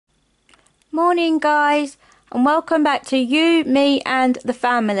Morning guys, and welcome back to You, Me and the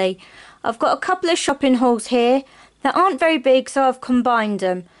Family. I've got a couple of shopping hauls here that aren't very big, so I've combined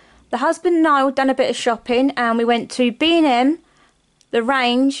them. The husband and I have done a bit of shopping and we went to B&M, the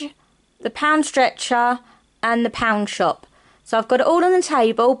Range, the Poundstretcher and the Pound Shop. So I've got it all on the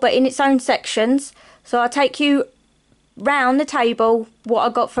table but in its own sections, so I'll take you round the table what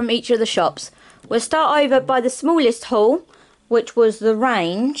I got from each of the shops. We'll start over by the smallest haul, which was the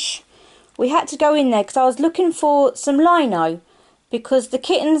Range. We had to go in there because I was looking for some lino, because the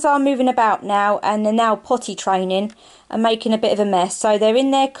kittens are moving about now and they're now potty training and making a bit of a mess. So they're in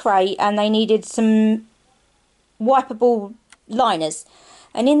their crate and they needed some wipeable liners.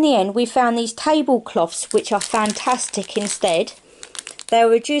 And in the end we found these tablecloths which are fantastic instead. They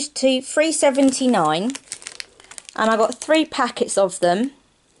were reduced to $3.79 and I got 3 packets of them.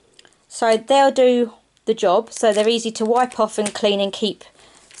 So they'll do the job. So they're easy to wipe off and clean and keep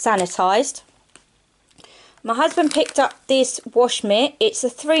sanitised. My husband picked up this wash mitt. It's a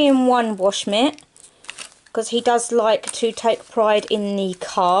 3-in-1 wash mitt because he does like to take pride in the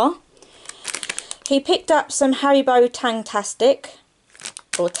car. He picked up some Haribo Tangtastic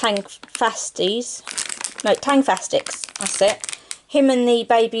or Tangfastics. No, Tangfastics, that's it. Him and the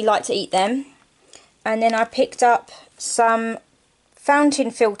baby like to eat them. And then I picked up some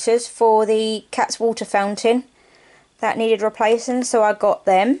fountain filters for the cat's water fountain that needed replacing, so I got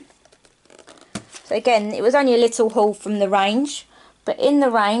them. So again, it was only a little haul from the Range, but in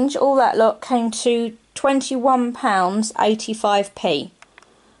the Range all that lot came to £21.85p.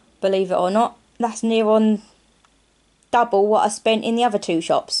 Believe it or not, that's near on double what I spent in the other 2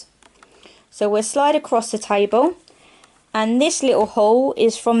 shops. So we'll slide across the table, and this little haul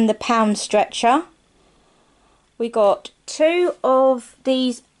is from the Poundstretcher. We got 2 of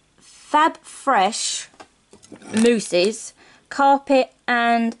these Fab Fresh mousses, carpet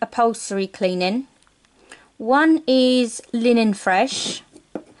and upholstery cleaning. One is linen fresh.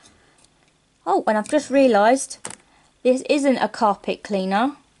 Oh, and I've just realised this isn't a carpet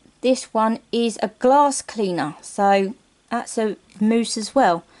cleaner, this one is a glass cleaner, so that's a mousse as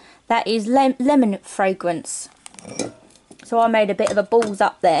well. That is lemon fragrance, so I made a bit of a balls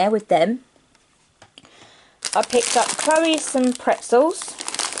up there with them. I picked up Chloe some pretzels.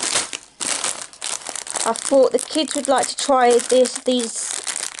 I thought the kids would like to try these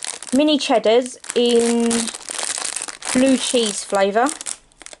mini cheddars in blue cheese flavour.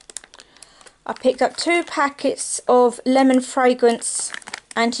 I picked up 2 packets of lemon fragrance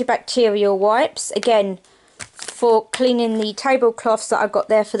antibacterial wipes, again for cleaning the tablecloths that I got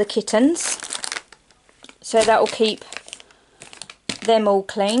there for the kittens, so that will keep them all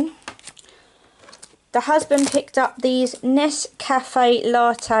clean. The husband picked up these Nescafe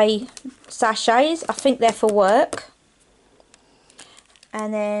latte sachets. I think they're for work.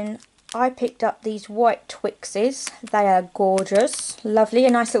 And then I picked up these white Twixes. They are gorgeous. Lovely. A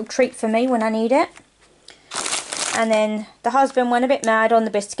nice little treat for me when I need it. And then the husband went a bit mad on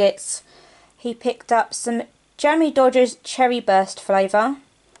the biscuits. He picked up some Jammy Dodgers Cherry Burst flavour.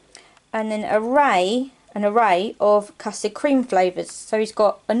 And then an array of custard cream flavours. So he's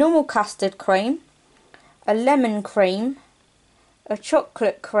got a normal custard cream, a lemon cream, a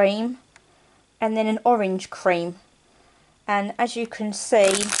chocolate cream, and then an orange cream. And as you can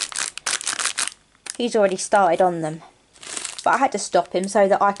see, he's already started on them, but I had to stop him so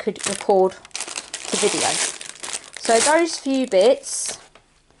that I could record the video. So those few bits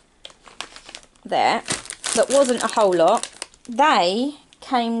there, that wasn't a whole lot, they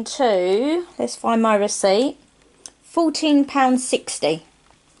came to, let's find my receipt, £14.60.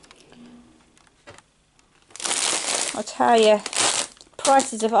 I'll tell you,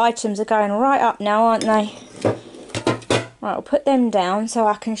 prices of items are going right up now, aren't they? Right, I'll put them down so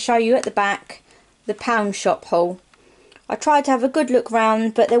I can show you at the back the Pound Shop haul. I tried to have a good look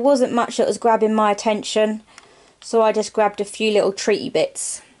round, but there wasn't much that was grabbing my attention, so I just grabbed a few little treaty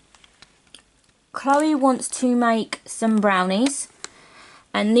bits. Chloe wants to make some brownies,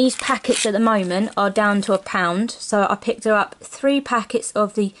 and these packets at the moment are down to £1, so I picked her up 3 packets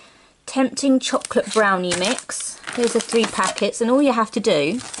of the Tempting Chocolate Brownie Mix. Here's the 3 packets, and all you have to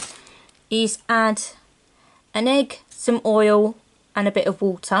do is add an egg, some oil and a bit of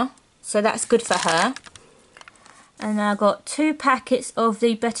water, so that's good for her. And I got 2 packets of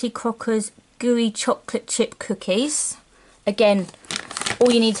the Betty Crocker's Gooey Chocolate Chip Cookies. Again,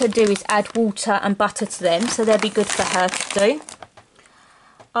 all you need to do is add water and butter to them, so they'll be good for her to do.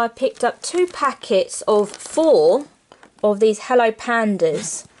 I picked up 2 packets of 4 of these Hello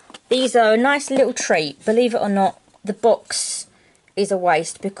Pandas. These are a nice little treat. Believe it or not, the box is a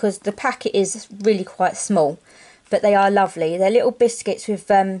waste because the packet is really quite small, but they are lovely. They're little biscuits with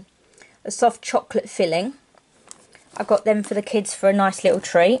a soft chocolate filling. I got them for the kids for a nice little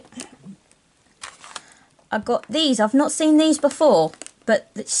treat. I got these. I've not seen these before,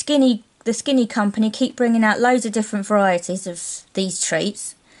 but the Skinny company keep bringing out loads of different varieties of these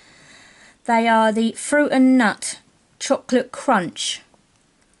treats. They are the fruit and nut chocolate crunch.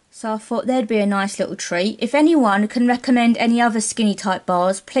 So I thought they'd be a nice little treat. If anyone can recommend any other Skinny type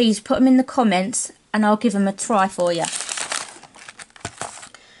bars, please put them in the comments and I'll give them a try for you.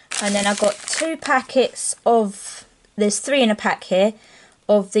 And then I got 2 packets of, there's 3 in a pack here,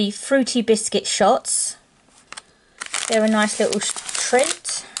 of the fruity biscuit shots. They're a nice little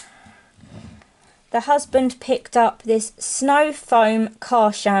treat. The husband picked up this snow foam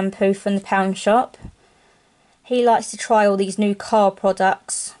car shampoo from the Pound shop. He likes to try all these new car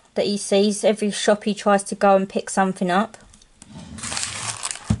products that he sees. Every shop he tries to go and pick something up.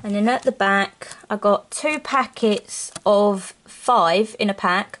 And then at the back I got 2 packets of 5 in a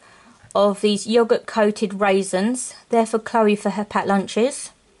pack of these yogurt coated raisins. They're for Chloe for her packed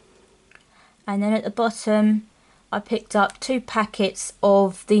lunches. And then at the bottom I picked up 2 packets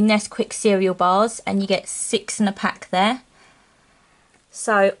of the Nesquik cereal bars, and you get 6 in a pack there.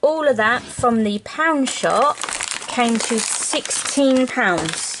 So all of that from the Pound shop came to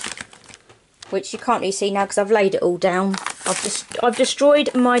 £16, which you can't really see now because I've laid it all down. I've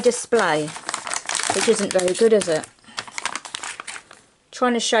destroyed my display, which isn't very good, is it?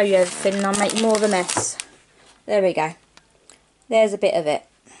 Trying to show you everything and I'll make more of a mess. There we go. There's a bit of it.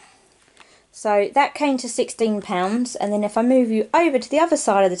 So that came to £16, and then if I move you over to the other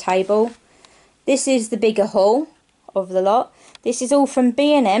side of the table, this is the bigger haul of the lot. This is all from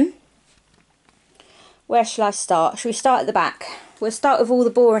B&M. Where shall I start? Shall we start at the back? We'll start with all the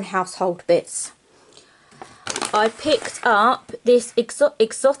boring household bits. I picked up this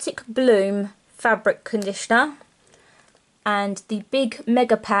Exotic Bloom fabric conditioner and the big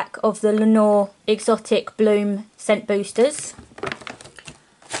mega pack of the Lenore Exotic Bloom scent boosters.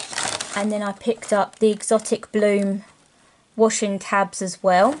 And then I picked up the Exotic Bloom washing tabs as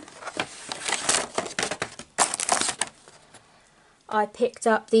well. I picked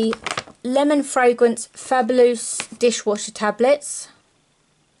up the Lemon Fragrance Fabulous dishwasher tablets.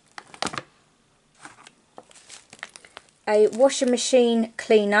 A washing machine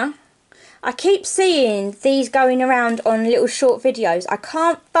cleaner. I keep seeing these going around on little short videos. I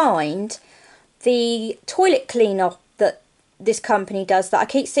can't find the toilet cleaner that this company does, that I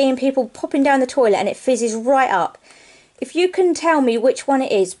keep seeing people popping down the toilet and it fizzes right up. If you can tell me which one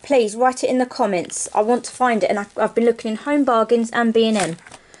it is, please write it in the comments. I want to find it, and I've been looking in Home Bargains and B&M.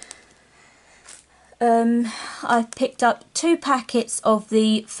 I picked up 2 packets of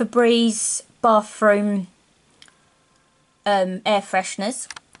the Febreze bathroom air fresheners.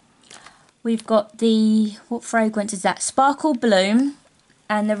 We've got the, what fragrance is that? Sparkle Bloom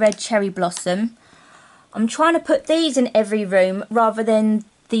and the Red Cherry Blossom. I'm trying to put these in every room rather than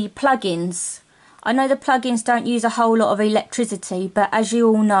the plug-ins. I know the plug-ins don't use a whole lot of electricity, but as you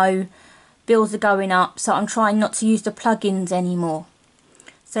all know, bills are going up, so I'm trying not to use the plug-ins anymore.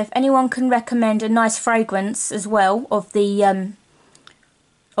 So if anyone can recommend a nice fragrance as well of the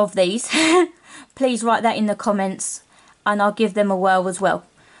of these, please write that in the comments and I'll give them a whirl as well.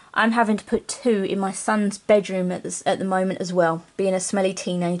 I'm having to put 2 in my son's bedroom at the moment as well, being a smelly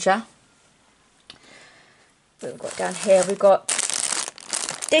teenager. What we've got down here, we've got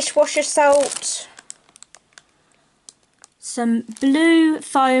dishwasher salt, some blue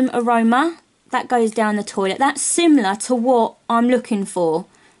foam aroma, that goes down the toilet. That's similar to what I'm looking for,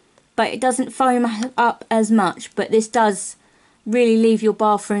 but it doesn't foam up as much, but this does really leave your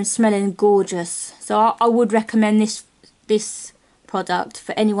bathroom smelling gorgeous. So I would recommend this product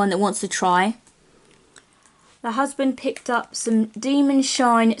for anyone that wants to try. The husband picked up some Demon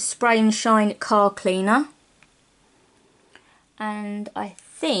Shine Spray and Shine car cleaner. And I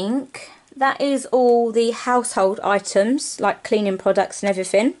think that is all the household items, like cleaning products and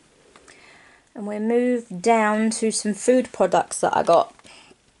everything. And we'll move down to some food products that I got.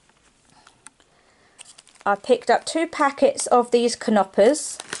 I picked up 2 packets of these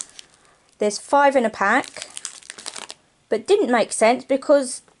canoppers. There's 5 in a pack, but didn't make sense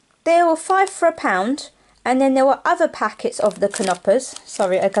because there were 5 for £1, and then there were other packets of the canoppers.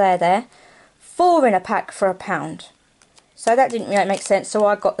 Sorry, a glare there. 4 in a pack for £1. So that didn't really make sense, so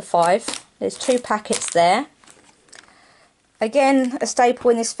I got the 5. There's 2 packets there. Again, a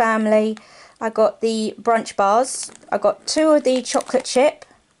staple in this family. I got the brunch bars. I got 2 of the chocolate chip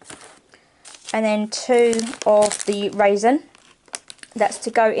and then 2 of the raisin. That's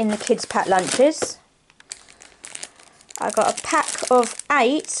to go in the kids' packed lunches. I got a pack of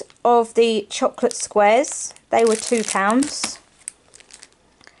 8 of the chocolate squares. They were £2.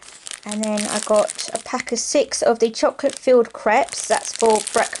 And then I got a pack of 6 of the chocolate filled crepes. That's for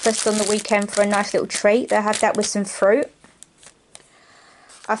breakfast on the weekend for a nice little treat. They had that with some fruit.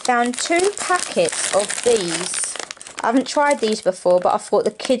 I found 2 packets of these. I haven't tried these before, but I thought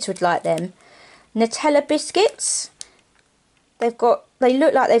the kids would like them. Nutella biscuits. They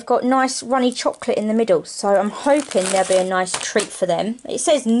look like they've got nice runny chocolate in the middle, so I'm hoping they'll be a nice treat for them. It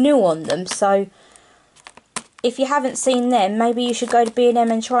says new on them, so if you haven't seen them, maybe you should go to B&M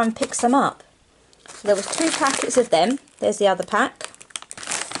and try and pick some up. So there was 2 packets of them. There's the other pack.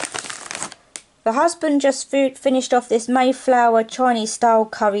 The husband just finished off this Mayflower Chinese style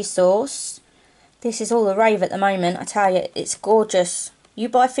curry sauce. This is all the rave at the moment, I tell you, it's gorgeous. You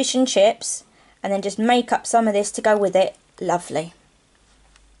buy fish and chips and then just make up some of this to go with it. Lovely.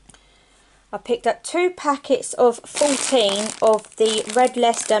 I picked up 2 packets of 14 of the Red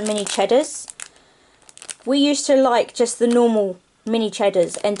Leicester mini cheddars. We used to like just the normal mini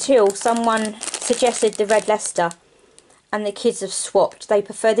cheddars until someone suggested the Red Leicester, and the kids have swapped. They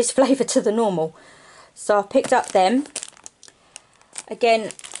prefer this flavour to the normal. So I picked up them.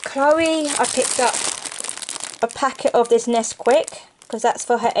 Again, Chloe, I picked up a packet of this Nesquik because that's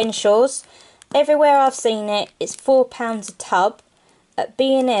for her Ensures. Everywhere I've seen it, it's £4 a tub. At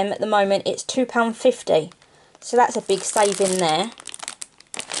B&M at the moment, it's £2.50. So that's a big saving there.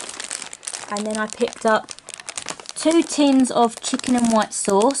 And then I picked up 2 tins of chicken and white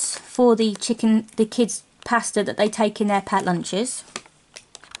sauce for the kids' pasta that they take in their packed lunches.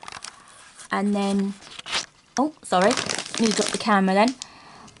 And then, oh sorry, you got the camera then.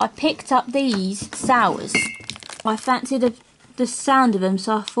 I picked up these sours. I fancied the sound of them,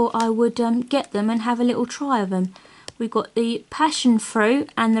 so I thought I would get them and have a little try of them. We've got the passion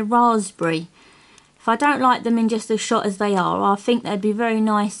fruit and the raspberry. If I don't like them in just a shot as they are, I think they'd be very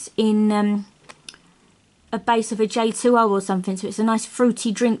nice in a base of a J2O or something, so it's a nice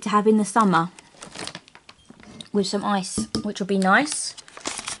fruity drink to have in the summer with some ice, which will be nice.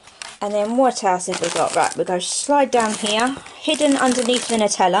 And then what else have we got? Right, we'll go slide down here, hidden underneath the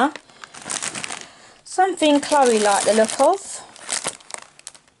Nutella. Something Chloe liked the look of.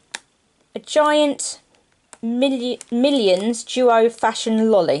 A giant Millions Duo Fashion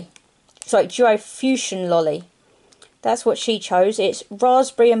Lolly. Sorry, Duo Fusion Lolly. That's what she chose. It's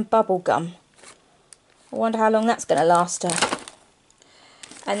raspberry and bubblegum. I wonder how long that's going to last her.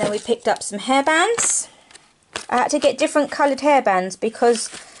 And then we picked up some hairbands. I had to get different coloured hairbands because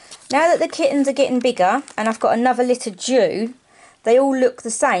now that the kittens are getting bigger and I've got another litter due, they all look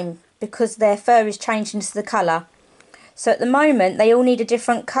the same because their fur is changing to the colour. So at the moment they all need a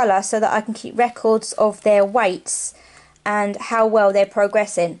different colour so that I can keep records of their weights and how well they're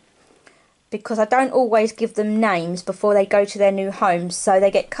progressing. Because I don't always give them names before they go to their new homes, so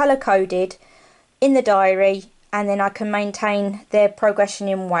they get colour coded in the diary and then I can maintain their progression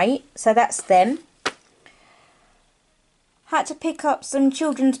in weight. So that's them. Had to pick up some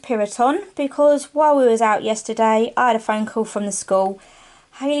children's Piriton because while we was out yesterday I had a phone call from the school.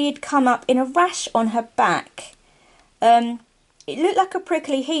 Hayley had come up in a rash on her back. It looked like a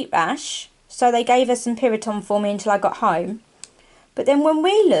prickly heat rash, so they gave her some Piriton for me until I got home. But then when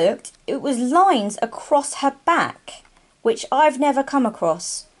we looked, it was lines across her back, which I've never come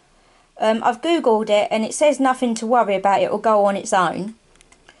across. I've googled it and it says nothing to worry about, it will go on its own.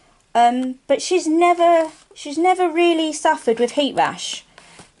 But she's never really suffered with heat rash,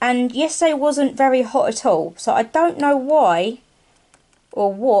 and yesterday wasn't very hot at all, so I don't know why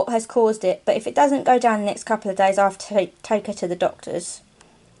or what has caused it, but if it doesn't go down the next couple of days I have to take her to the doctor's.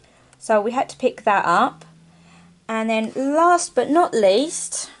 So we had to pick that up. And then last but not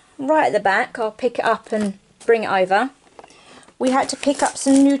least, right at the back, I'll pick it up and bring it over. We had to pick up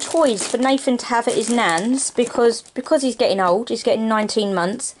some new toys for Nathan to have at his nan's because he's getting old, he's getting 19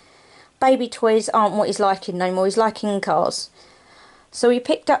 months. Baby toys aren't what he's liking no more, he's liking cars. So we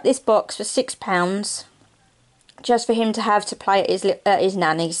picked up this box for £6 just for him to have to play at his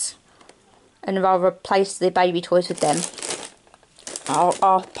nanny's. And I'll replace the baby toys with them.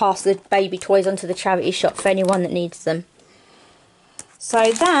 I'll pass the baby toys onto the charity shop for anyone that needs them.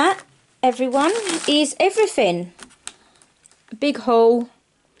 So that, everyone, is everything. A big haul.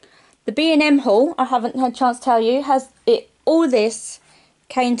 The B&M haul, I haven't had a chance to tell you, all this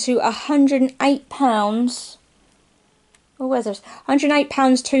came to £108. Oh, where's this? £108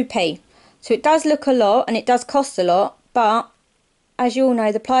 2p. So it does look a lot and it does cost a lot, but as you all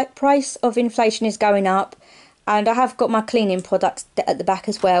know, the price of inflation is going up, and I have got my cleaning products at the back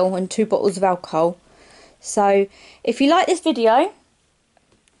as well and 2 bottles of alcohol. So if you like this video,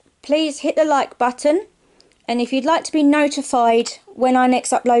 please hit the like button, and if you'd like to be notified when I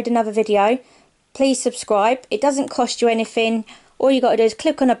next upload another video, please subscribe. It doesn't cost you anything. All you got to do is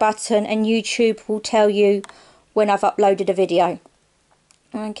click on a button and YouTube will tell you when I've uploaded a video.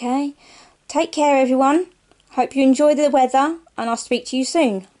 Okay, take care everyone. Hope you enjoy the weather and I'll speak to you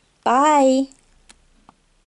soon. Bye.